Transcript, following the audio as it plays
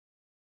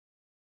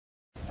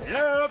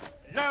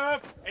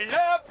Love,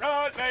 love,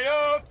 love,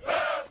 love.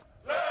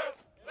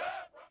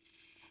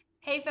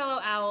 Hey fellow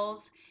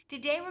owls,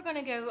 today we're going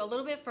to go a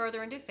little bit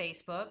further into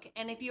Facebook,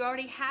 and if you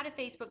already had a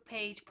Facebook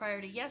page prior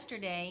to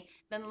yesterday,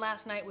 then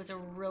last night was a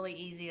really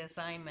easy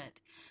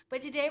assignment. But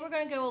today we're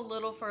going to go a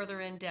little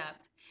further in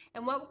depth,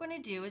 and what we're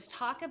going to do is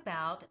talk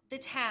about the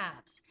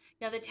tabs.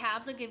 Now the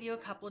tabs will give you a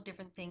couple of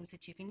different things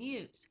that you can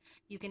use.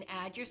 You can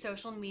add your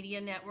social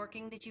media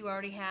networking that you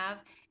already have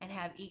and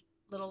have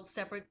little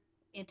separate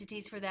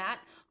entities for that,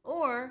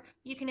 or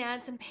you can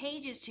add some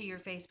pages to your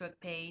Facebook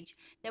page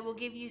that will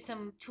give you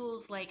some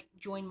tools like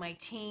join my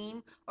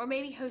team or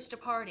maybe host a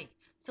party.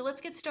 So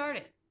let's get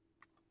started.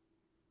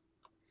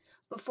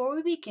 Before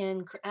we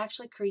begin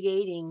actually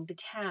creating the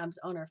tabs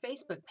on our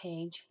Facebook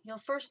page, you'll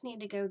first need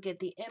to go get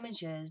the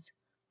images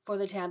for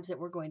the tabs that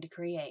we're going to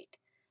create.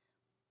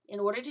 In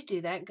order to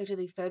do that, go to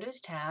the Photos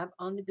tab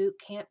on the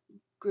Bootcamp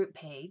group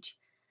page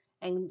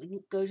and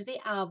go to the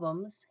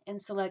Albums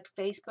and select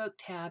Facebook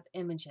tab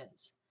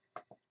Images.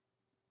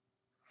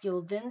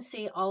 You'll then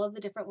see all of the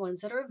different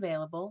ones that are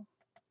available.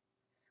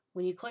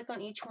 When you click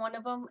on each one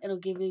of them, it'll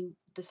give you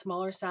the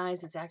smaller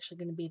size. It's actually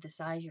going to be the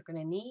size you're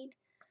going to need.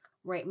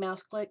 Right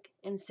mouse click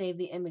and save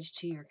the image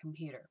to your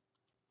computer.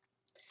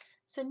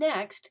 So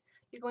next,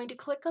 you're going to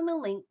click on the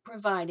link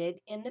provided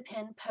in the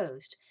pinned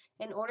post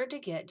in order to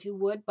get to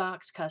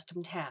Woodbox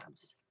Custom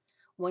Tabs.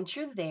 Once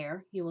you're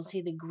there, you will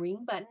see the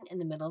green button in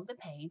the middle of the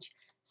page.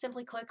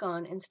 Simply click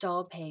on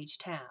Install Page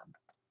tab.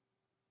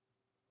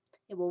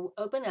 It will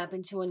open up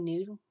into a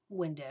new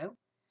window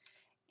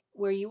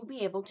where you will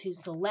be able to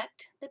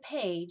select the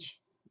page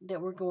that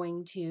we're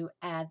going to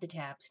add the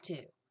tabs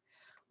to.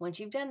 Once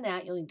you've done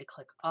that, you'll need to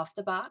click off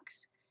the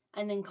box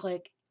and then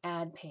click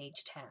Add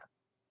Page tab.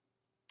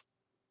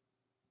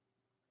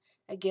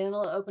 Again,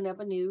 it'll open up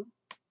a new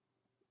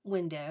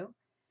window.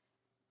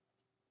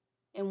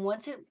 And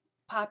once it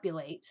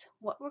populates,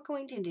 what we're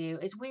going to do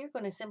is we're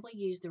going to simply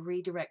use the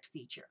redirect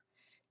feature.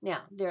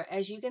 Now,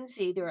 as you can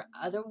see, there are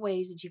other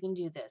ways that you can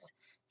do this.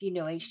 If you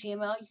know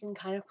HTML, you can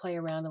kind of play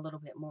around a little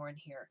bit more in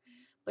here.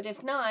 But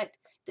if not,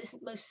 the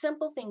most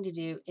simple thing to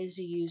do is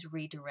to use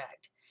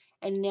redirect.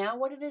 And now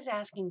what it is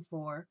asking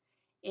for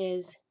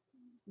is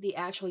the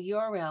actual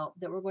URL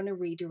that we're going to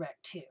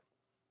redirect to.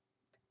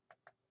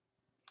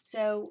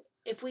 So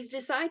if we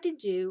decide to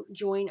do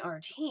join our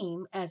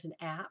team as an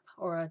app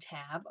or a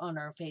tab on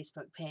our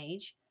Facebook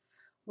page,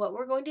 what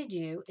we're going to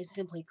do is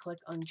simply click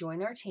on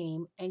join our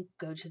team and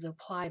go to the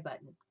apply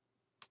button.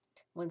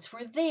 Once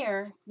we're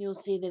there, you'll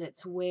see that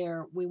it's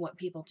where we want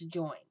people to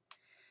join.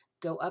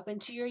 Go up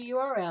into your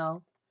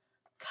URL,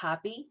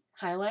 copy,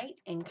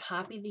 highlight, and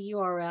copy the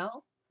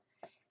URL,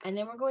 and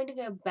then we're going to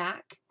go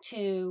back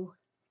to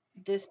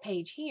this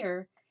page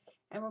here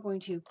and we're going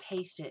to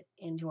paste it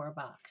into our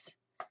box.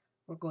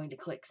 We're going to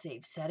click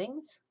Save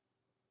Settings,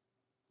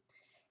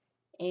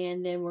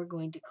 and then we're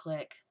going to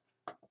click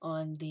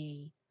on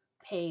the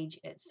page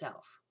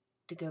itself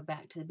to go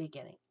back to the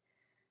beginning.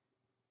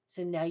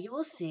 So now you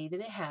will see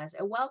that it has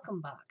a welcome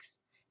box.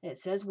 And it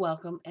says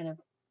welcome and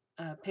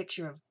a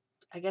picture of,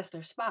 I guess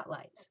they're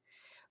spotlights.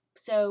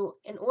 So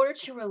in order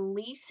to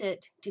release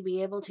it to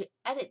be able to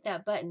edit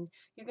that button,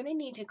 you're going to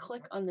need to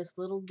click on this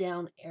little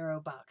down arrow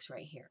box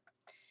right here.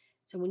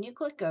 So when you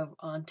click over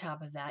on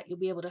top of that, you'll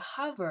be able to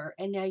hover,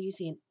 and now you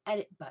see an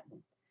edit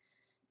button.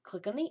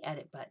 Click on the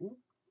edit button,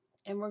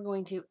 and we're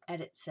going to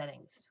edit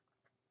settings.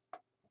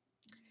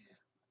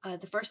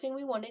 The first thing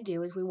we want to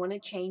do is we want to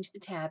change the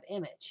tab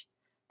image.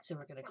 So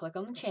we're going to click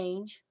on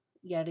change.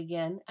 Yet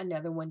again,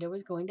 another window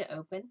is going to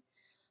open.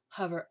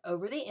 Hover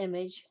over the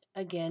image.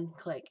 Again,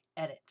 click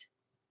edit.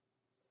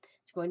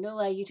 It's going to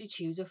allow you to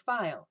choose a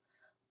file.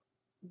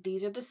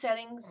 These are the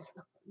settings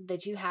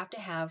that you have to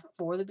have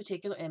for the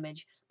particular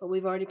image, but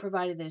we've already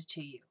provided those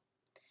to you.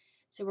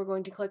 So we're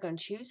going to click on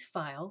choose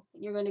file.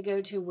 You're going to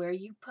go to where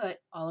you put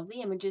all of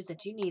the images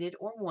that you needed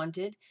or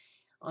wanted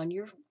on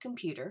your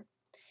computer.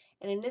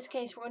 And in this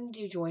case, we're going to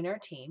do join our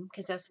team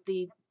because that's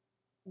the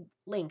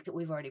link that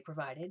we've already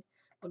provided.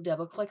 We'll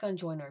double click on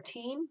join our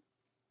team,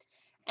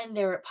 and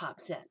there it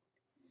pops in.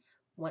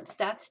 Once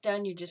that's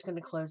done, you're just going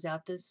to close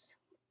out this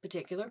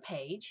particular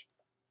page,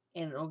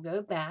 and it'll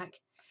go back.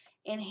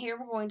 And here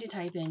we're going to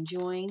type in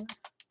join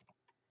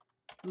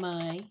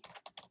my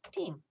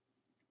team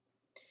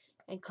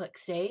and click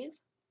save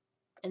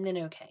and then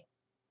OK.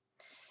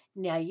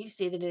 Now you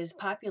see that it is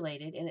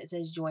populated and it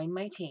says join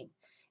my team.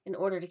 In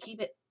order to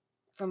keep it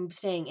from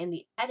staying in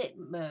the edit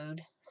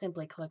mode,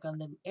 simply click on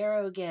the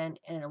arrow again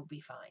and it'll be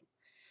fine.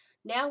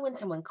 Now when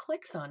someone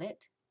clicks on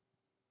it,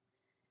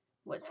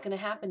 what's going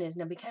to happen is,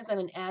 now because I'm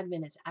an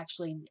admin, it's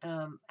actually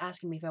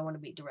asking me if I want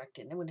to be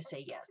directed. I'm going to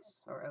say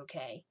yes or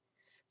OK,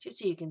 just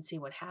so you can see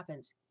what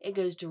happens. It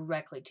goes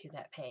directly to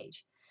that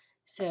page.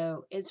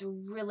 So it's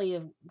really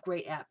a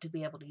great app to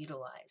be able to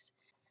utilize.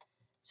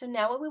 So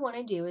now what we want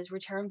to do is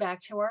return back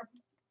to our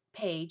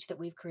page that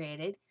we've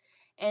created.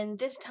 And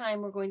this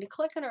time we're going to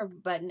click on our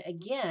button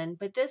again,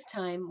 but this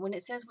time when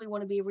it says we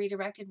want to be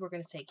redirected, we're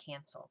going to say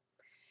cancel.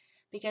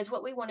 because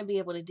what we want to be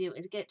able to do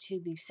is get to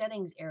the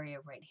settings area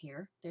right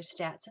here. There's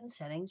stats and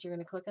settings. You're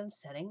going to click on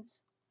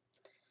settings.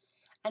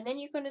 And then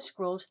you're going to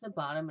scroll to the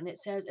bottom and it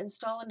says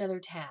install another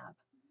tab.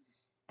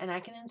 And I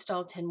can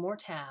install 10 more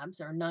tabs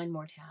or 9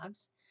 more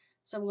tabs.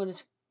 So I'm going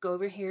to go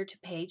over here to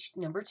page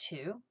number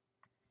 2.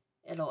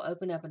 It'll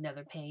open up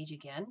another page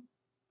again.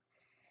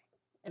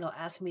 It'll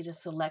ask me to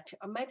select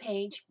on my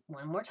page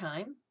one more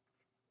time.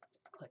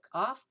 Click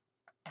off,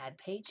 add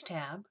page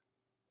tab.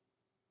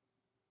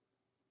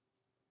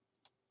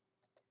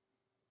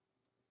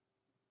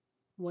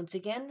 Once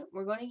again,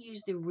 we're going to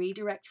use the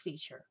redirect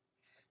feature.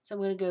 So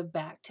I'm going to go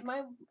back to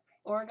my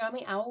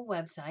Origami Owl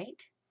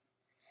website.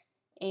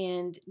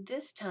 And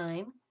this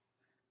time,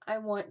 I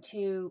want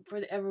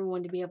for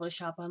everyone to be able to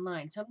shop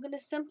online. So I'm going to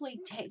simply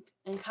take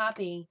and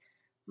copy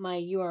my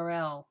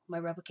URL, my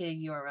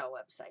replicated URL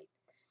website.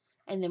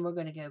 And then we're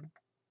going to go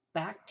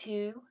back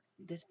to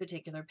this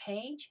particular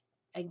page.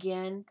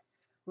 Again,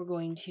 we're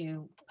going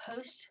to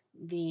post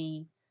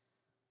the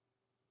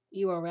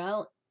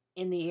URL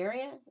in the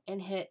area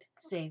and hit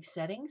Save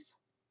Settings.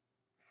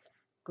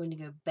 Going to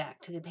go back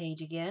to the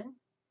page again.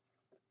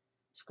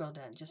 Scroll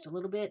down just a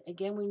little bit.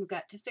 Again, we've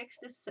got to fix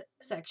this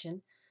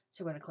section.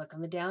 So we're going to click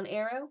on the down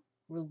arrow,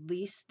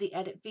 release the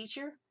edit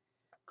feature,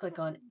 click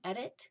on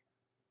Edit,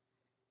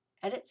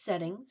 Edit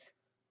Settings.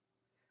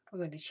 We're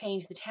going to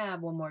change the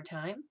tab one more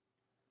time.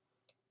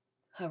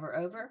 Hover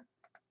over,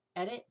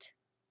 Edit,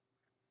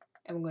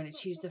 and we're going to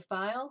choose the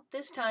file.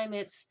 This time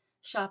it's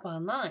Shop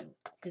Online,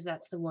 because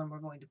that's the one we're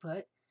going to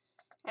put.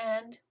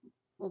 And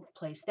we'll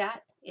place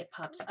that. It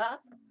pops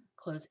up.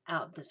 Close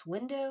out this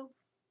window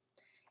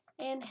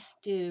and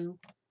do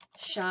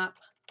Shop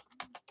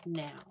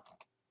Now.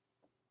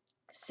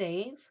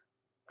 Save,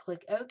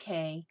 click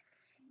OK,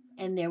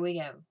 and there we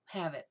go,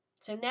 have it.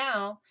 So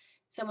now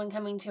someone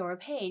coming to our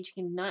page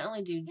can not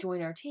only do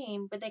join our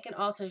team, but they can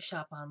also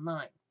shop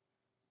online.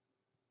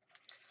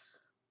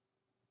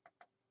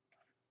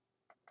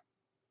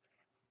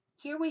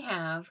 Here we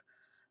have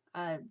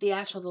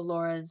the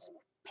Laura's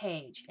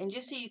page, and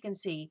just so you can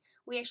see,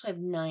 we actually have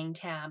 9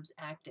 tabs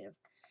active.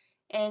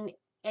 And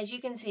as you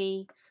can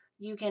see,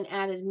 you can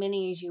add as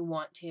many as you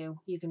want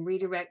to. You can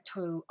redirect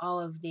to all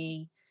of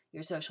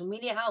your social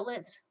media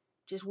outlets,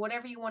 just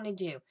whatever you want to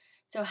do.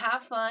 So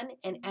have fun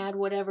and add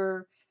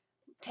whatever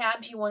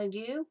tabs you want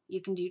to do.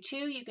 You can do 2,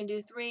 you can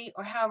do 3,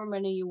 or however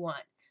many you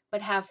want,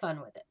 but have fun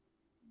with it.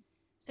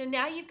 So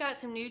now you've got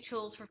some new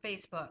tools for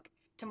Facebook.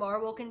 Tomorrow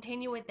we'll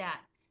continue with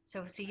that.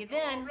 So see you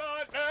then.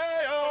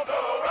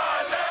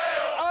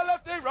 I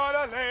love to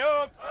ride a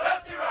layout.